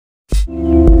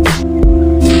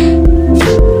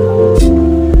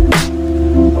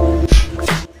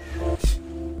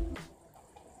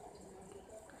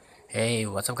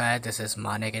What's up guys, this is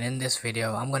Manik and in this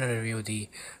video I'm gonna review the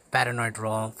Paranoid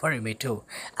ROM for REDMI 2,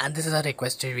 and this is a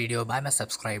requested video by my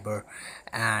subscriber,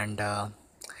 and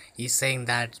he's saying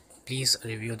that please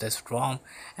review this ROM,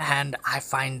 and I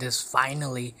find this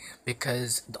finally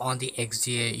because on the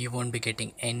XDA you won't be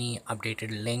getting any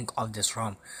updated link of this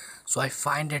ROM. So I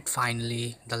find it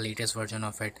finally the latest version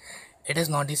of it. It is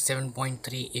not the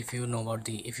 7.3 if you know about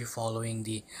if you're following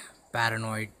the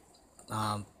Paranoid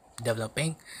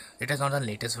developing. It is not the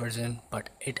latest version, but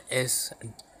it is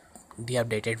the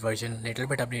updated version, little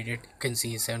bit updated. You can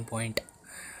see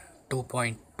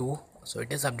 7.2.2, so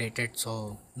it is updated,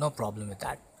 so no problem with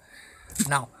that.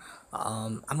 Now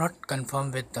I'm not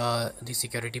confirmed with the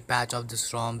security patch of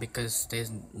this ROM because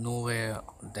there's nowhere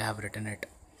they have written it.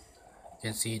 You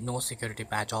can see no security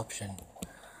patch option,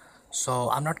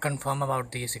 so I'm not confirmed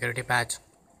about the security patch.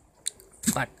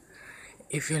 But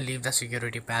if you leave the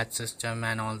security patch system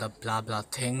and all the blah blah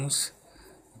things,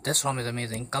 this ROM is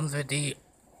amazing. Comes with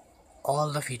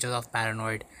all the features of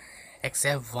Paranoid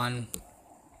except one,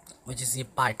 which is the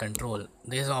PI control.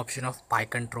 There is an option of PI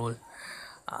control.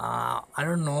 I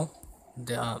don't know,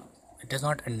 it is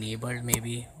not enabled,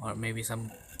 maybe, or maybe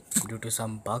some due to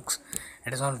some bugs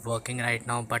it is not working right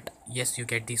now. But yes, you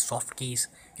get these soft keys.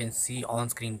 You can see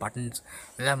on-screen buttons,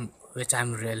 which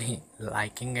I'm really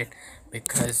liking it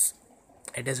because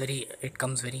it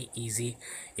comes very easy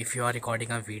if you are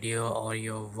recording a video or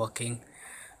you're working,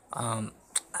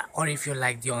 or if you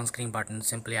like the on-screen buttons.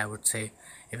 Simply I would say,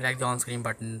 if you like the on-screen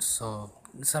buttons, so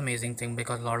it's an amazing thing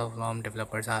because a lot of ROM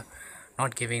developers are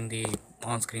not giving the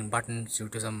on-screen buttons due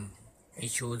to some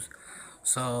issues.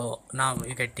 So now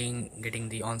you're getting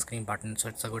the on-screen button, so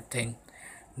it's a good thing.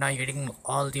 Now you're getting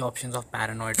all the options of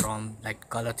Paranoid ROM, like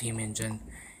color theme engine.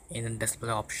 In the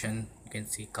display option you can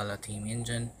see color theme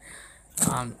engine.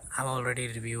 I've already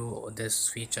reviewed this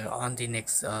feature on the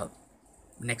next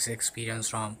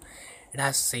experience ROM. It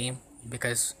has same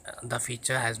because the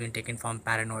feature has been taken from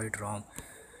Paranoid ROM,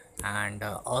 and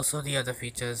also the other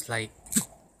features like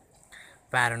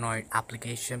Paranoid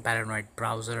application, Paranoid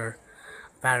browser,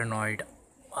 Paranoid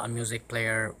music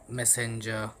player,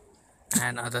 messenger,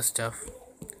 and other stuff.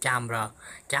 Camera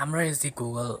is the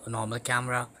Google normal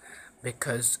camera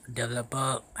because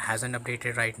developer hasn't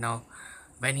updated right now.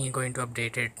 When he's going to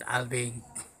update it, I'll be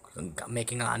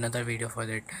making another video for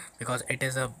it because it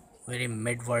is a very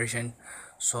mid version,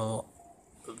 so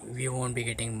we won't be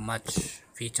getting much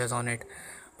features on it.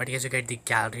 But yes, you get the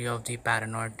gallery of the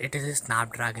Paranoid. It is a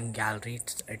Snapdragon gallery,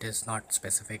 it is not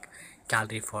specific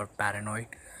gallery for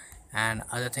Paranoid. And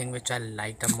other thing which I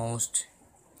like the most,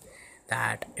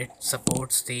 that it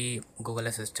supports the Google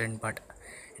Assistant, but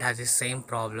it has the same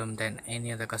problem than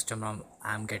any other customer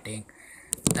I'm getting,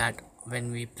 that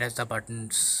when we press the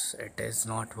buttons it is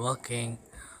not working.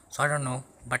 So I don't know,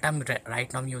 but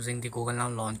right now I'm using the Google Now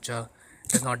launcher.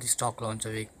 It is not the stock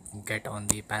launcher we get on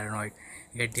the Paranoid.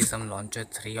 You get some launcher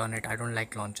 3 on it. I don't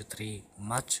like launcher 3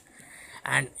 much.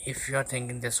 And if you are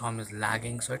thinking this ROM is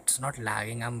lagging, so it's not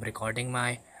lagging. I'm recording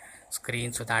my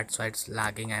screen, so that's why it's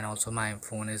lagging, and also my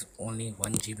phone is only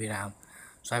 1 GB RAM,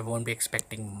 so I won't be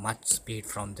expecting much speed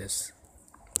from this.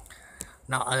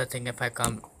 Now other thing, if I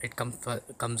come, it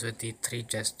comes with the 3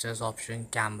 gestures option: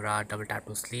 camera, double tap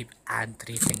to sleep, and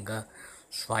 3 finger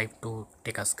swipe to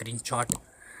take a screenshot.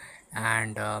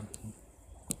 And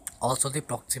also the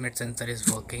proximate sensor is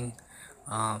working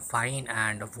fine,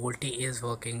 and VoLTE is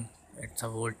working. It's a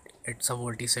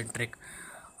VoLTE centric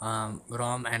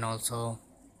ROM, and also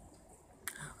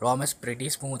ROM is pretty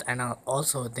smooth. And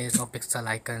also there's no pixel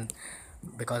icon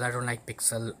because I don't like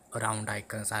pixel round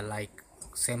icons. I like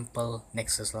simple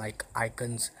Nexus like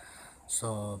icons,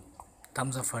 so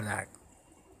thumbs up for that.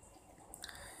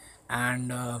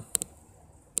 And I'm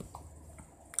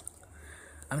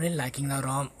really liking the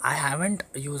ROM. I haven't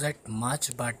used it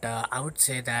much, but I would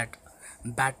say that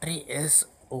battery is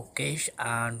okayish,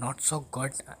 not so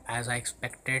good as I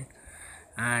expected.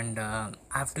 And I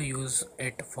have to use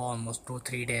it for almost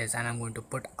 2-3 days, and I'm going to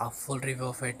put a full review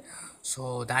of it.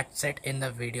 So that's it in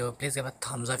the video. Please give a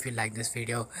thumbs up if you like this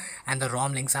video, and the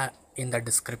ROM links are in the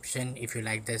description. If you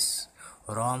like this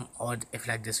ROM or if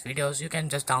you like this videos, you can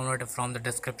just download it from the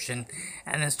description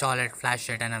and install it, flash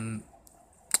it, and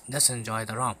just enjoy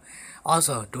the ROM.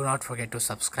 Also, do not forget to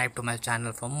subscribe to my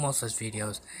channel for more such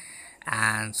videos.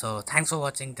 And so thanks for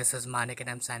watching. This is Manik and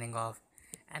I'm signing off,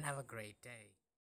 and have a great day.